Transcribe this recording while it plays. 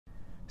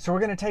So we're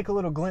going to take a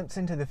little glimpse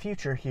into the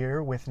future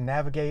here with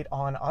Navigate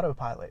on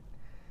Autopilot.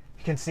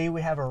 You can see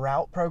we have a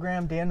route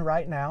programmed in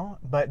right now,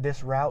 but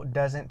this route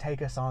doesn't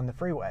take us on the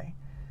freeway.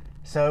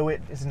 So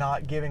it is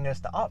not giving us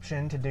the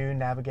option to do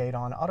Navigate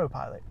on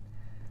Autopilot.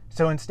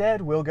 So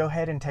instead, we'll go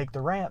ahead and take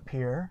the ramp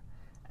here,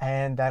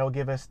 and that'll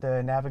give us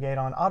the Navigate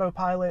on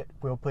Autopilot.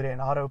 We'll put it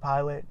in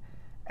Autopilot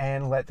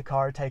and let the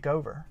car take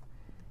over.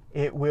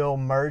 It will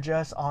merge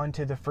us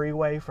onto the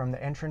freeway from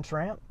the entrance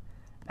ramp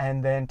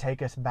and then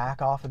take us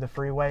back off of the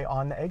freeway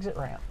on the exit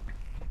ramp.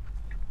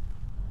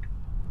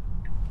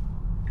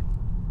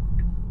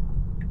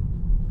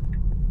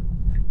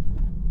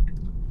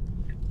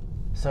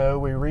 So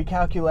we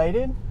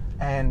recalculated,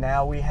 and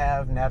now we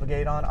have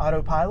Navigate on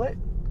Autopilot.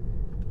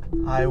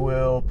 I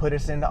will put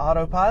us into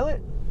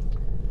Autopilot.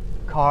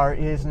 Car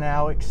is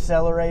now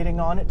accelerating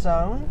on its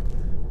own.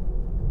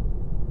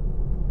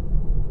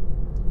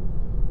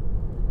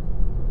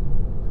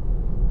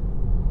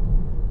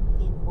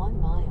 In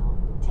 1 mile,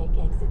 take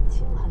exit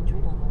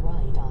 200 on the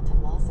right onto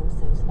Los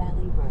Osos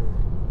Valley Road.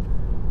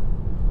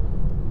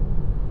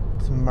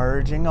 It's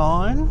merging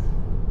on.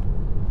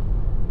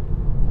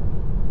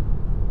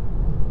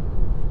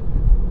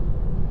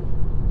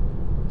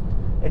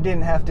 It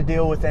didn't have to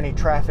deal with any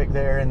traffic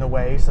there in the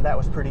way, so that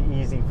was pretty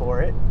easy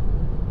for it.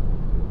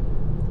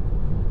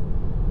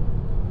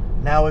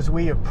 Now as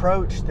we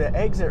approach the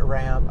exit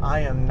ramp,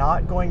 I am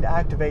not going to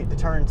activate the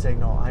turn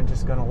signal. I'm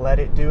just going to let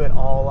it do it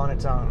all on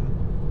its own.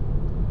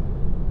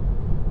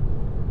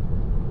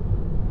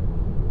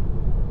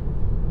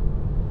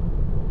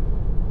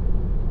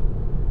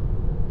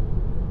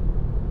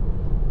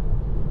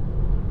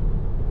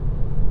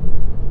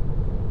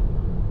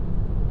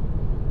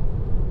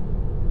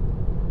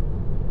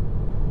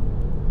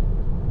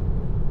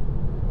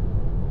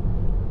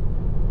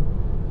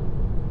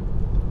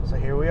 So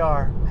here we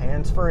are,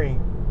 hands-free.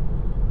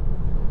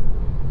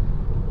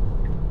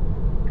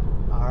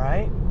 All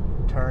right,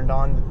 turned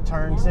on the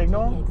turn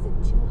signal. Take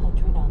exit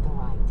 200 on the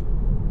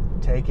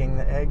right. Taking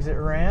the exit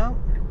ramp.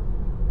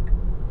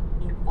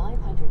 In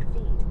 500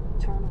 feet,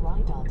 turn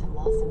right onto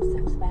Los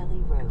Osos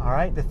Valley Road. All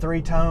right, the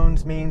 3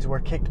 tones means we're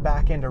kicked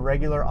back into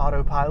regular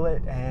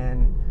autopilot,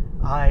 and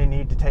I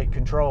need to take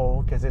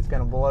control because it's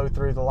going to blow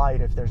through the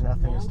light if there's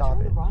nothing now to stop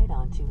turn it. right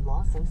onto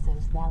Los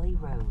Osos Valley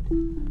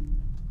Road.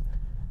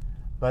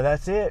 But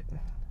that's it.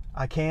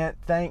 I can't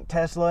thank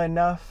Tesla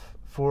enough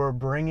for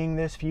bringing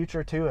this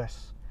future to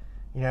us.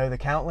 You know, the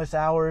countless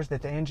hours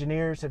that the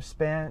engineers have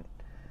spent,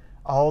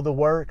 all the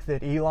work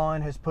that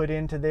Elon has put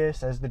into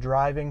this as the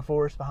driving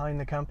force behind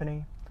the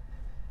company.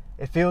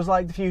 It feels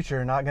like the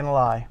future, not gonna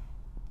lie.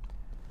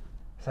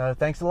 So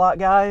thanks a lot,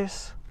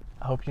 guys.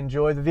 I hope you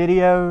enjoy the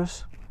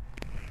videos.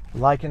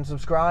 Like and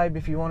subscribe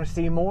if you want to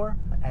see more,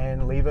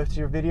 and leave us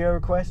your video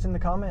request in the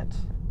comments.